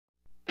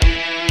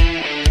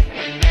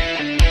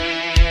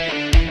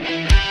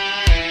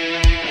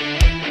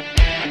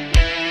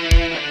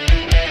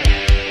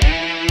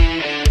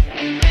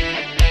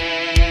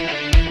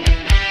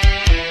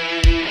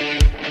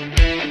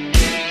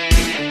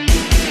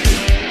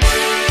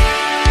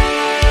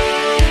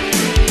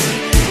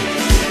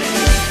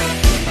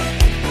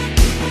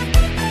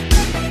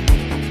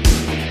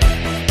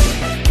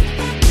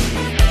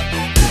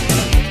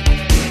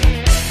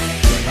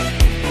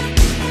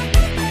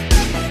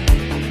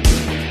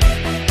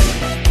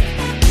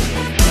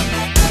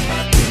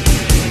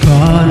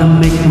Gotta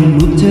make a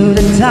move to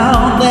the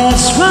town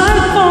that's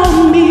right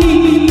for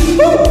me.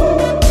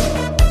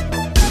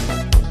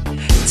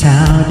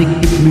 Town to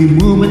keep me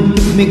moving,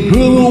 keep me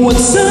grooving with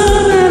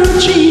some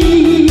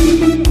energy.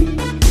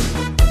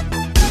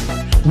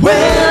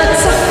 Well,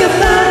 talk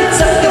about it,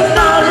 talk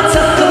about it,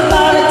 talk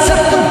about it,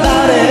 talk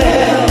about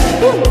it.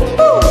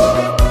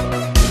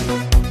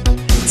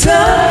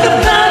 Talk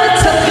about it,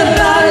 talk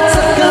about it,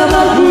 talk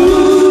about moving.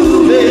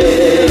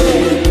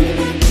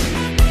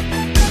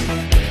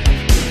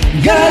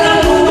 Gotta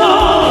move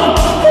on,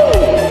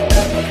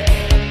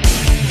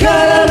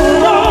 gotta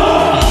move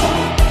on,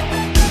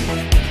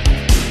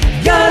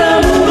 gotta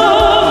move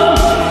on.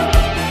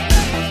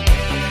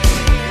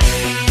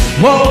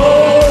 Whoa,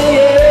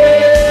 yeah.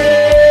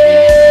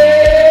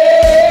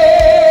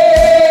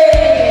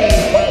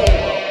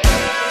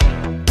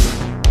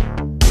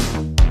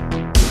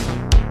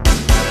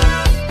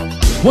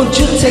 Won't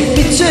you take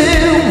me to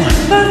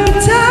funky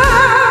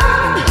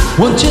town?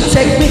 Won't you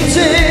take me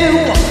to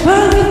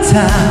funky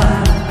town?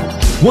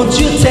 Won't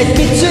you take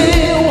me to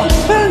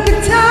funky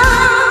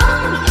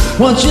town?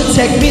 Won't you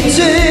take me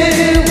to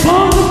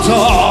funky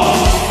town?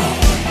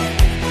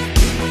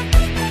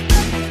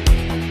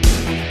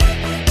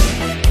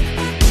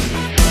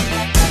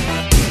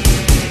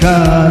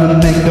 Gotta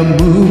make a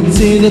move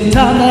to the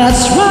town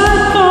that's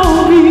right for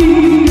me.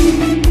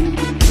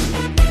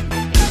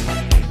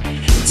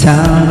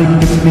 Time to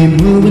keep me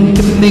moving,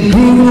 keep me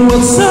grooving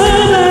with some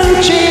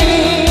energy.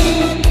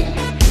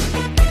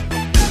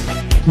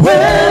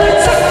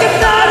 Well, talk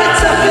about it,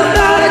 talk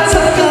about it,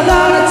 talk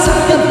about it,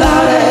 talk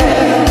about it.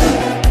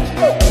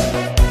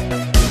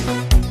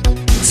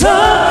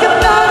 Talk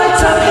about it,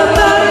 talk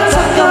about it,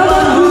 talk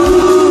about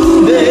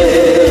moving.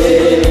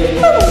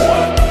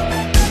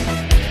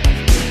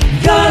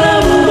 Gotta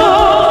move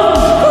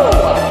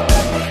on,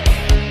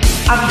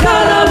 I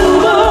gotta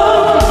move on.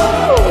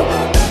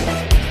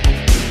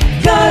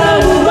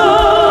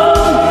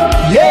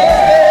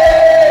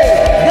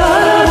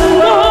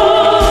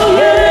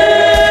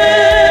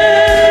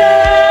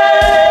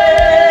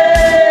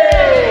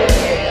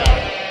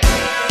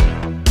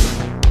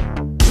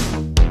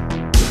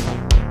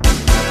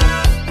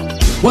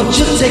 Won't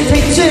you take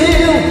me to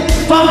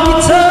funky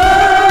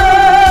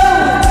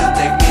town?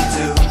 Take me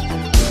to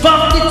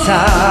funky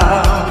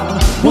town.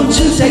 Won't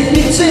you take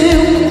me to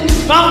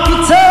funky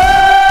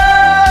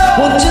town?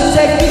 Won't you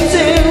take me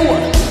to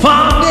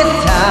funky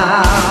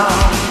town?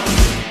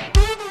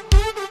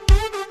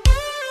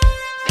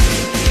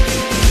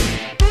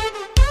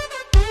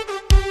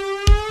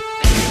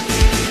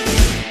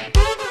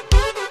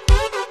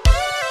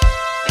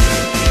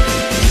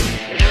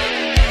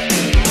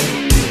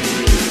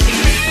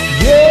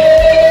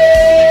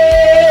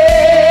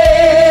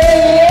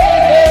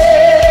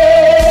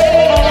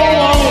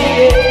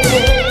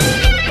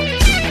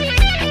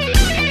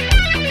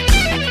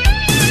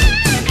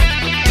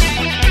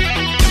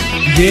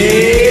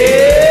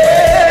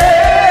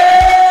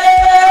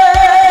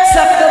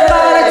 Talk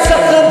about it,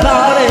 talk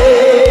about it.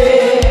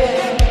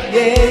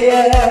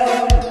 Yeah.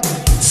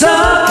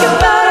 Talk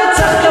about it,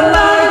 talk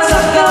about it,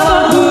 talk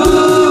about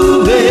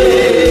moving.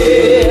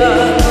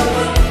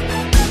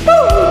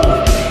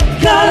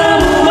 Gotta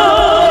move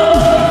on,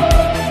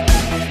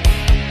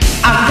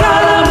 I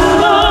gotta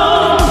move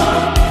on,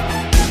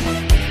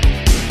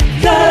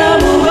 gotta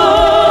move on.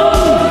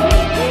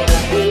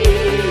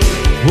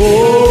 Oh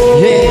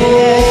yeah.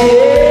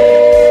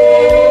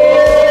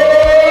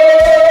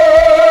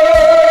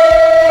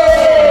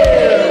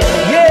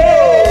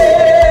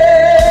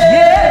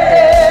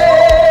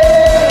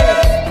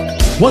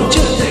 Won't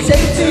you take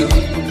me to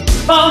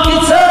funky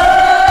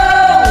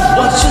town?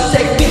 Won't you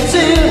take me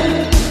to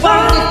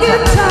funky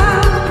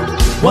town?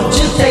 Won't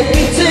you take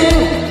me to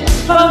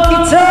funky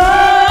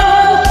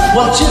town?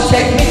 Won't you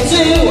take me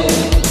to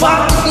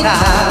funky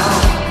town?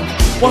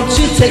 Won't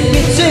you take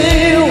me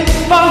to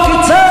funky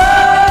town?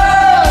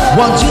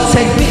 Won't you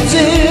take me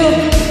to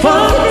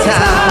funky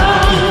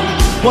town?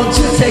 Won't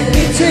you take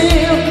me to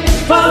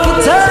funky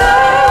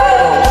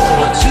town?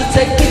 Won't you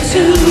take me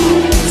to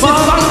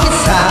funky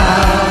town?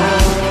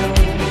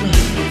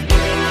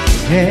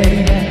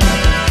 Yeah.